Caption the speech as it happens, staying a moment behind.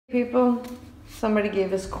People, somebody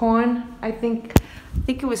gave us corn. I think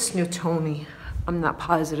it was Snootoni. I'm not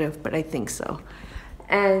positive, but I think so.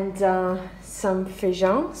 And some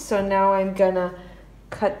feijão. So now I'm gonna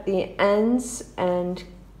cut the ends and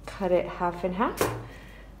cut it half and half.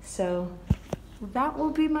 So that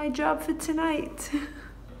will be my job for tonight.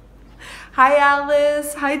 Hi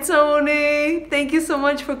Alice, hi Tony. Thank you so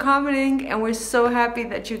much for commenting, and we're so happy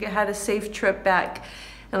that you had a safe trip back.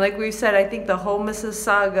 And like we said, I think the whole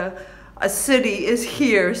Mississauga, a city, is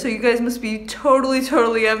here, so you guys must be totally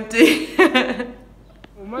empty.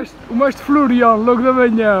 O mais de Floriano, logo da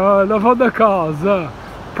manhã, lavando a casa,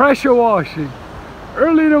 pressure washing,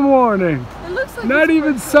 early in the morning, It looks like not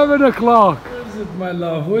even 7 o'clock. What is it, my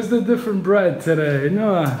love? Where's the different bread today?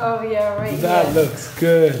 No. Oh yeah, right. That looks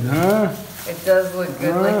good, huh? It does look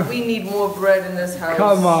good. Like we need more bread in this house.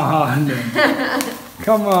 Come on.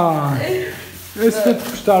 Come on. Esse foi de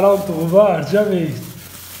gostar ao te roubar, já viste?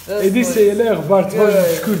 Eu disse a ele, roubar-te, vais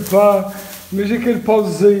desculpar, mas aquele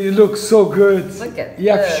pauzinho, it looks so good. Look at e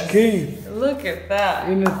a this. fresquinho. Look at that.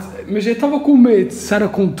 Mas eu estava com medo, se era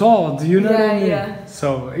com Todd, you know what I mean? Yeah.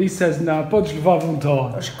 So he says, nah, podes levar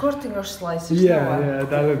vontade. Os cortem os slices. Yeah,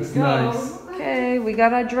 that looks nice. Okay, we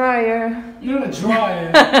got our dryer. Not a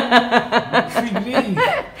dryer.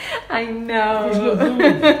 I know.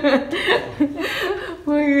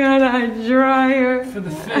 We got our dryer. For the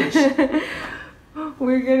fish.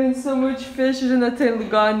 We're getting so much fish in the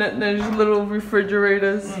those little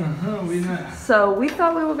refrigerators. So we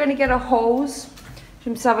thought we were going to get a hose.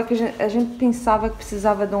 A gente pensava que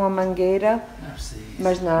precisava de uma mangueira,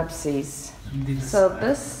 mas não é preciso. So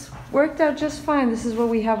this worked out just fine. This is where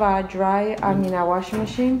we have our our washing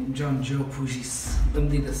machine. John Joe pôs isso da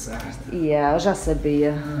medida certa. Yeah, eu já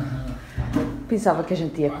sabia. Pensava que a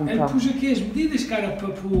gente ia comprar. Ele pôs aqui as medidas, cara, para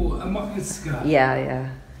a máquina de secar. Yeah.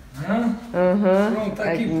 Pronto,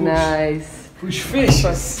 está aqui nice. Pôs fishes.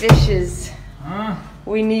 For fishes.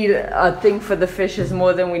 We need a thing for the fishes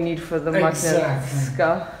more than we need for the máquina de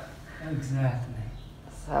secar. Exactly.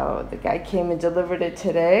 So the guy came and delivered it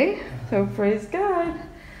today. So praise God.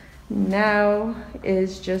 Now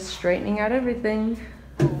is just straightening out everything.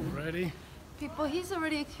 Ready? People, he's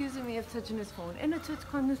already accusing me of touching his phone. And I touch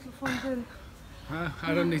on this phone.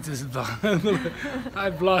 I don't need to block. I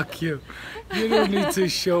block you. You don't need to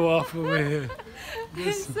show off over here.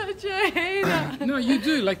 He's such a hater. No, you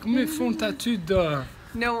do. Like my phone tattooed.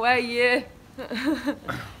 No way, yeah.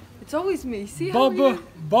 It's always me. See how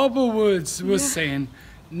Bubba Woods was saying,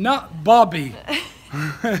 not Bobby.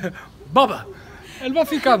 Bubba. Ele vai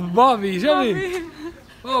ficar Bobby, já vi?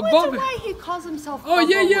 Oh, Bobby. Why he calls himself Oh,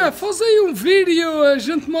 yeah. Faz aí vídeo, a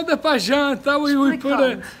gente manda para a janta. We put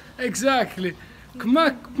it. Exactly. Como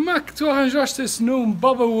é que tu arranjaste esse nome,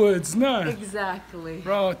 Bubba Woods, não? Exactly.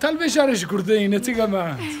 Bro, talvez já eras gordinho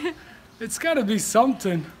antigamente. It's gotta be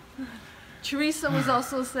something. Teresa was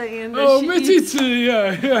also saying that Oh, me too,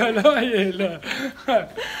 yeah, lá ele.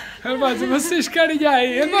 Ele vai dizer, vocês querem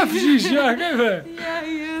aí? Ele vai fugir já, quer ver? Yeah,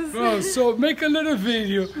 he is. Bro, so make a little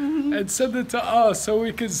video and send it to us so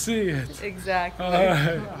we can see it. Exactly.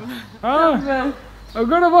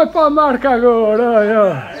 Agora vai para a marca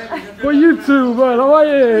agora, para o YouTube, olha, vai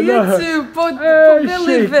ele. YouTube, para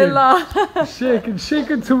Billy Villa.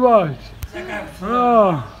 Shaking too much.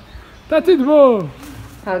 Tá tudo bom.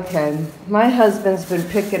 Okay, my husband's been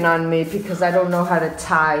picking on me because I don't know how to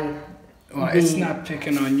tie. Well, it's not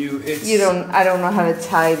picking on you. It's I don't know how to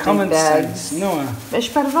tie the common bags. sense. No. Mas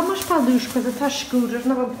espera, vamos para a luz, coisa está escura,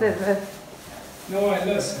 não vou poder ver. No,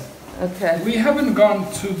 listen. Okay. We haven't gone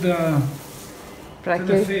to the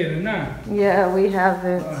fair, no. Yeah, we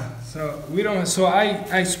haven't. So we don't. So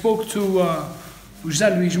I spoke to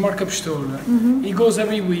José Luís Marca Pistola. He goes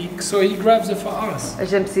every week, so he grabs it for us. A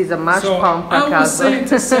gente precisa mais pão para casa. I was saying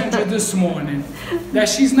to Sandra this morning that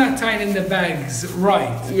she's not tying the bags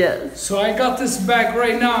right. Yes. So I got this bag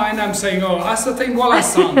right now, and I'm saying, oh, essa tem igual a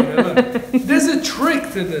Sandra. Look. There's a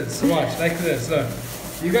trick to this. Watch, like this. Look.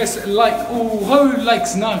 You guys like, who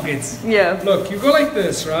likes nuggets? Yeah. Look, you go like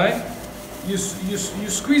this, right? You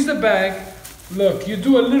squeeze the bag. Look, you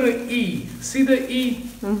do a little E. See the E?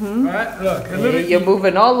 Right? Look, a little You're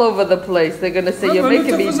moving all over the place. They're going to say you're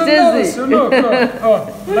making me dizzy. dizzy. Look,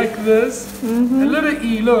 like this. A little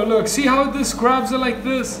E. Look. See how this grabs it like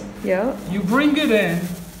this? Yeah. You bring it in.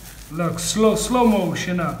 Look, slow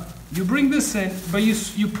motion up. You bring this in, but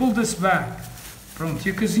you pull this back. Pronto,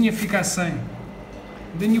 e a casinha fica assim.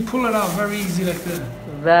 Then you pull it out very easy like that.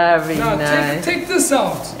 Very now, nice. Take this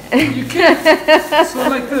out. You can't. So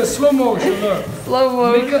like this, slow motion, look. Slow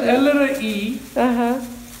motion. Make a little E.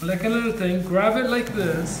 Like a little thing. Grab it like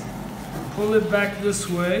this. Pull it back this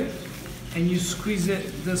way. and you squeeze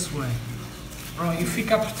it this way. Pronto, e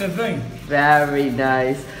fica apertadinho. Very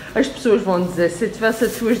nice. As pessoas vão dizer, se eu tivesse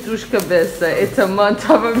as tuas duas cabeças, esta mãe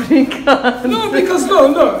estava brincando. No, because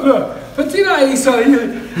no. Para tirar isso aí.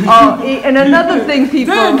 Oh, and another thing,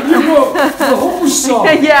 people. Then you go the whole sock.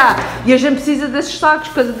 Yeah, e a gente precisa desses socks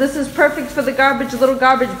because this is perfect for the little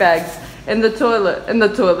garbage bags in the toilet.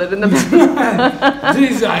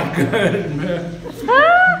 These are good, man.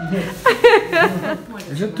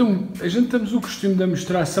 A gente temos o costume de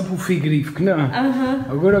mostrar sempre o frigorífico, não?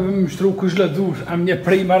 Agora vamos mostrar o congelador. A minha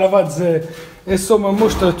prima ela vai dizer, é só uma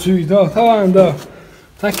mostra tudo, ó, tá lá andando.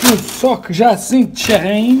 Está aqui um soco já assim de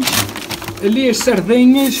charrinhos, ali as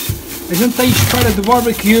sardinhas, a gente tem espera de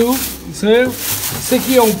barbecue, so, isso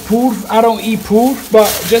aqui é um puro, I don't eat puro, but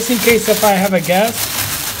just in case if I have a gas.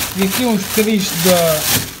 E aqui uns bocadinhos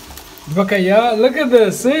de bacalhau. Look at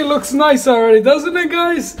this, see, it looks nice already, doesn't it,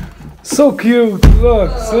 guys? So cute,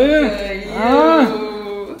 look, see?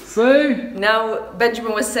 See? Now,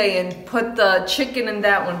 Benjamin was saying, put the chicken in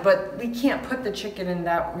that one, but we can't put the chicken in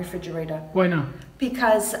that refrigerator. Why not?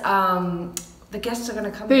 Because the guests are going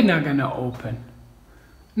to come. They're not going to open.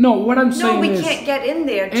 No, what I'm saying is... No, we can't get in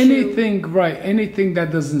there anything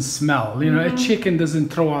that doesn't smell. You know, a chicken doesn't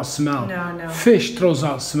throw out smell. No. Fish throws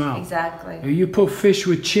out smell. Exactly. You put fish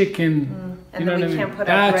with chicken, And you know then what I we mean? can't put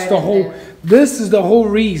our That's bread the in whole... there. This is the whole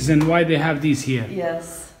reason why they have these here.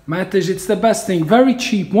 Yes. Matas, it's the best thing. Very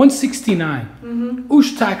cheap, $169.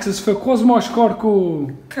 Os taxes foi quase mais caro que o...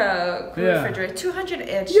 Refrigerator,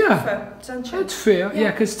 200-ish. Yeah, Sunshine. that's fair. Yeah,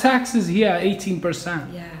 because taxes here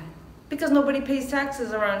 18%. Yeah. Because nobody pays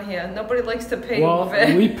taxes around here. Nobody likes to pay. Well,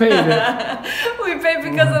 we paid it. We pay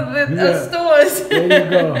because of the stores. There you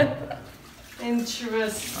go.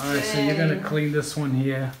 Interesting. Alright, so you're gonna clean this one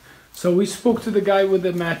here. So we spoke to the guy with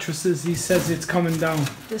the mattresses. He says it's coming down.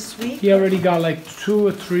 This week? He already got like 2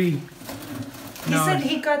 or 3. He said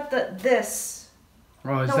he got this.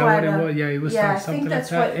 Oh, is that what it was? Yeah, it was like something like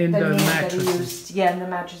that in the mattresses. That he used. Yeah, in the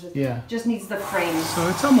mattresses. Yeah. Just needs the frame. So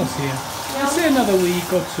it's almost here. Yeah. Let's say another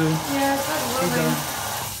week or 2. Yeah,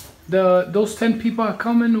 it's not Those 10 people are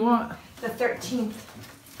coming, what? The 13th.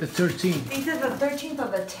 The 13th. Either the 13th or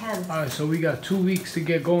the 10th. Alright, so we got 2 weeks to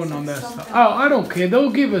get going on that Something. stuff. Oh, I don't care. They'll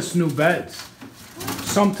give us new beds.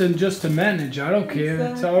 Something just to manage. I don't care.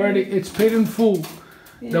 Exactly. It's paid in full.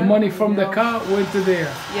 Yeah, The money from the car went to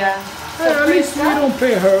there. Yeah. Hey, at least we don't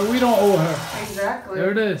pay her. We don't owe her. Exactly.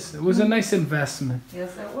 There it is. It was a nice investment.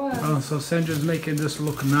 Yes, it was. Oh, so Sandra's making this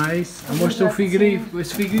look nice. A mostra o Exato. frigorífico.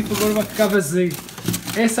 Esse frigorífico agora vai ficar vazio.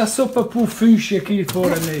 Essa sopa por funche aqui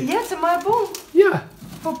fora nele. Yes, am I bom? Yeah.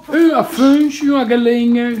 A funche, uma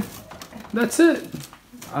galinha. That's it.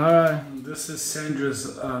 Alright. This is Sandra's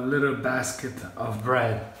little basket of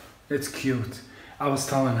bread. It's cute. I was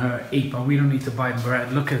telling her, Ape, we don't need to buy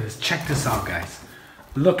bread. Look at this. Check this out, guys.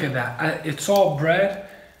 Look at that. It's all bread.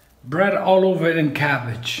 Bread all over it and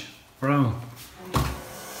cabbage. Bro.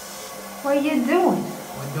 What are you doing?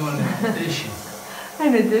 We're doing an addition.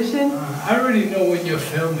 An addition? I already know when you're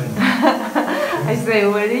filming. I say,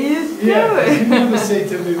 what are you doing? Yeah, you never say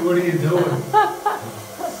to me, what are you doing?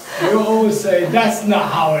 You always say, that's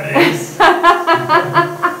not how it is.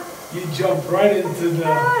 You jump right into the...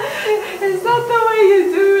 It's not the way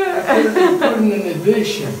you do it. Putting an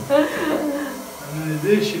addition. An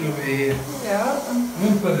addition over here. Yeah. I'm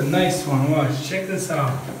gonna put a nice one. Watch, check this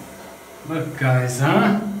out. Look, guys,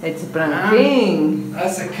 huh? It's branquinho.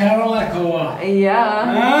 That's a Cadillac or what?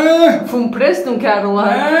 Yeah. Foi preço de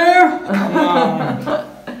Cadillac. Come on.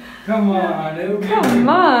 Come on. Come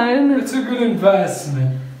on. It's a good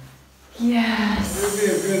investment. Yes. It'll be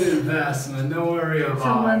a good investment. Don't worry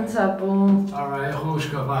about it. Tá bom. Alright,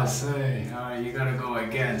 Hoshka Vasei. Alright, you gotta go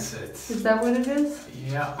against it. Is that what it is?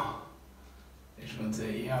 Yeah. This one's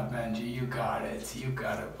yeah, Benji, you got it. You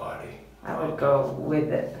got it, buddy. I would go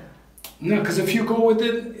with it. No, because if you go with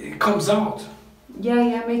it, it comes out.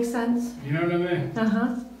 Yeah, makes sense. You know what I mean?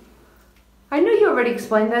 Uh-huh. I knew you already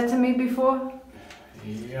explained that to me before.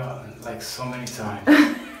 Yeah, like so many times.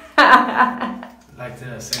 Like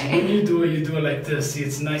this. And when you do it like this. See,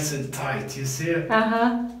 it's nice and tight. You see it?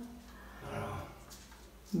 Uh-huh. Oh,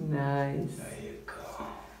 Nice. there you go.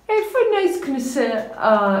 Hey, foi nice conhecer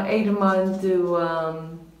Edelman do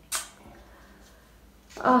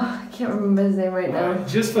I can't remember his name right now.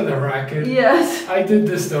 Just for the record. Yes. I did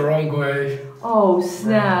this the wrong way. Oh,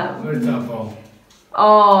 snap. Where's that ball?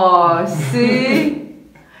 Oh, see?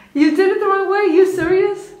 You did it the wrong way? You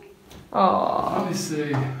serious? Oh. Let me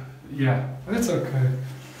see. Yeah, that's okay.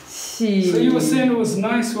 Jeez. So you were saying it was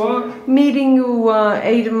nice, what? Meeting o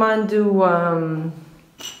Edelman do I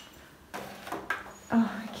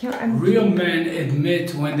Real men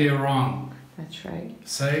admit when they're wrong. That's right.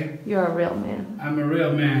 Say? You're a real man. I'm a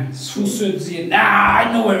real man. Nah,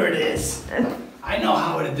 I know where it is. I know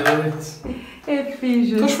how to do it. É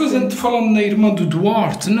fixe. Estás falando na irmã do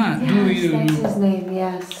Duarte, não é? Yes, that's his name,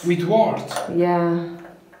 yes. O Duarte? Yeah.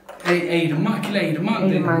 Aquilo é a irmã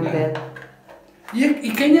dele. Irmã dele.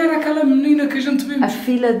 E quem era aquela menina que a gente viu? A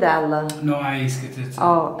filha dela. Não é isso que eu te digo.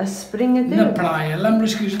 Oh, a sobrinha dele. Na praia,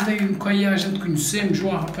 lembras que a gente conhecemos,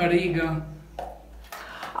 uma rapariga?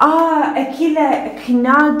 Ah, aquilo é que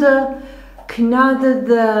nada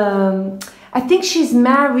de... I think she's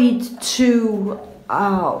married to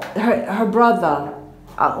her brother,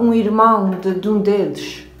 irmão de um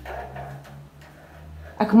deles.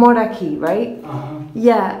 A que mora aqui, right?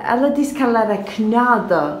 Yeah, ela disse que ela era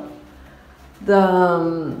cunhada da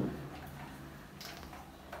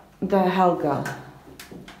Helga.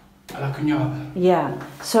 Ela é cunhada? Yeah.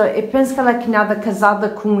 So, eu penso que ela é cunhada casada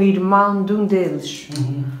com o irmão de um deles.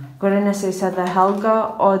 Agora não sei se é da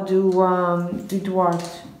Helga ou do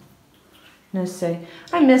Duarte. Não sei.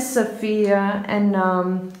 I miss Sofia and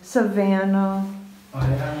Savannah. Oh,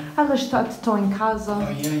 yeah? Elas estão em casa. Oh,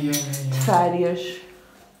 yeah. De férias.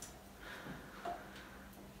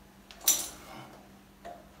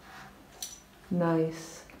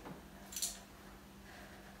 Nice.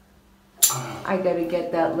 I gotta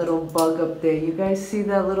get that little bug up there. You guys see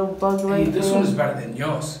that little bug right there? This one is better than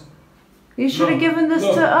yours. You should have given this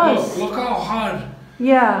to us. Look how hard.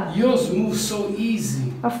 Yeah. Yours moves so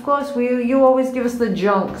easy. Of course, you always give us the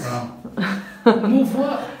junks. Move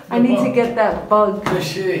what? I need to get that bug. The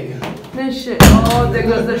shake. This shit. Oh, there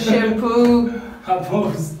goes the shampoo.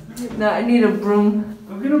 No, I need a broom.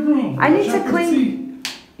 Go get a broom. I need to clean.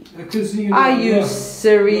 Are you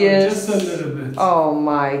serious? Just a little bit. Oh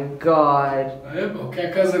my god.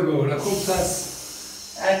 Okay, casa agora.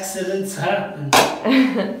 Accidents happen.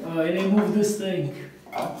 And they move this thing.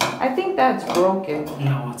 I think that's broken.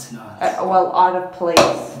 No, it's not. Well, out of place.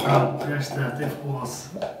 Oh, there's that, of course.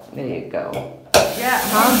 There you go. Yeah,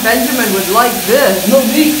 huh? Benjamin would like this. No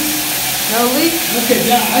leak. No leak? Look at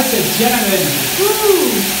that. I said Janet.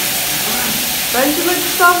 Woo! Benjamin,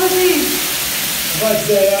 stop with these. Mas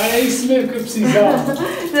é isso mesmo que eu precisava.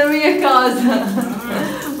 Na minha casa.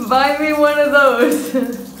 Buy me one of those.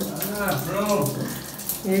 Bro.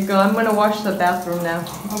 Here you go. I'm going to wash the bathroom now.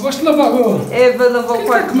 Vais te lavar agora? É, vou lavar o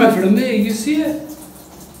quarto. Como é vermelho, you see it?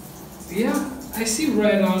 Yeah, I see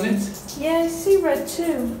red on it. Yeah, I see red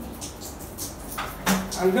too.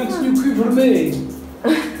 I'm going to do vermelho.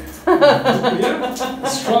 Yeah?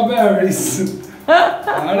 Strawberries.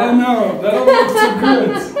 I don't know, that don't look too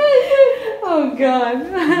good. Oh God.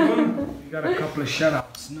 You got a couple of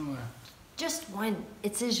shut-ups. No. Just one.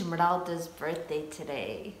 It's Esmeralda's birthday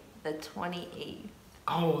today, the 28th.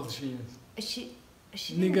 How old she is?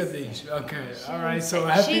 She Nigga, okay. Alright, so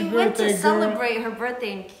happy birthday, girl. She went to celebrate her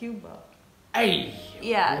birthday in Cuba. Hey!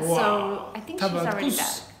 Yeah, wow. So I think she's already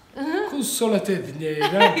back. Com só até dinheiro.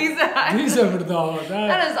 Exactly. Diz a verdade.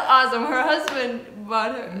 That is awesome. Her husband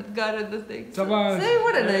got her the thing. So say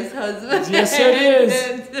what a nice husband. Yes, it is.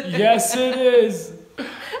 Yes, it is.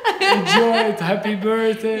 Enjoy it. Happy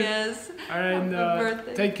birthday. Yes. And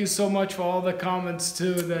thank you so much for all the comments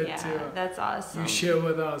too that that's awesome. You share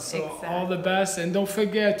with us. So all the best, and don't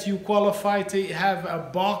forget you qualify to have a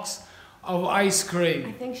box of ice cream.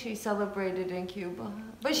 I think she celebrated in Cuba,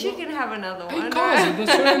 but she can have another one. Em casa,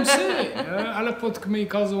 that's what I'm saying. Ela pode comer em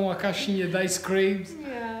casa uma caixinha de ice creams.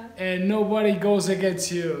 Yeah. And nobody goes against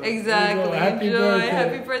you. Exactly. Happy Enjoy. birthday.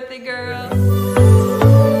 Happy birthday, girl.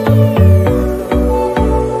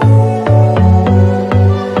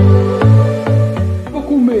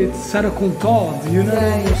 Sarah Todd, you know,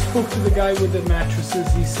 you spoke to the guy with the mattresses,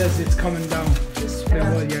 he says it's coming down. He was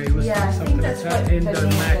doing something like that in the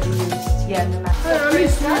mattress. Yeah, the mattress. At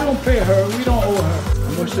least we don't pay her, we don't owe her.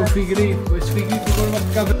 Mas o figurito, esse figurito agora vai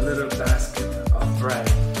ficar... Little basket of bread.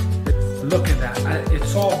 Look at that,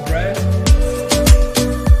 it's all bread.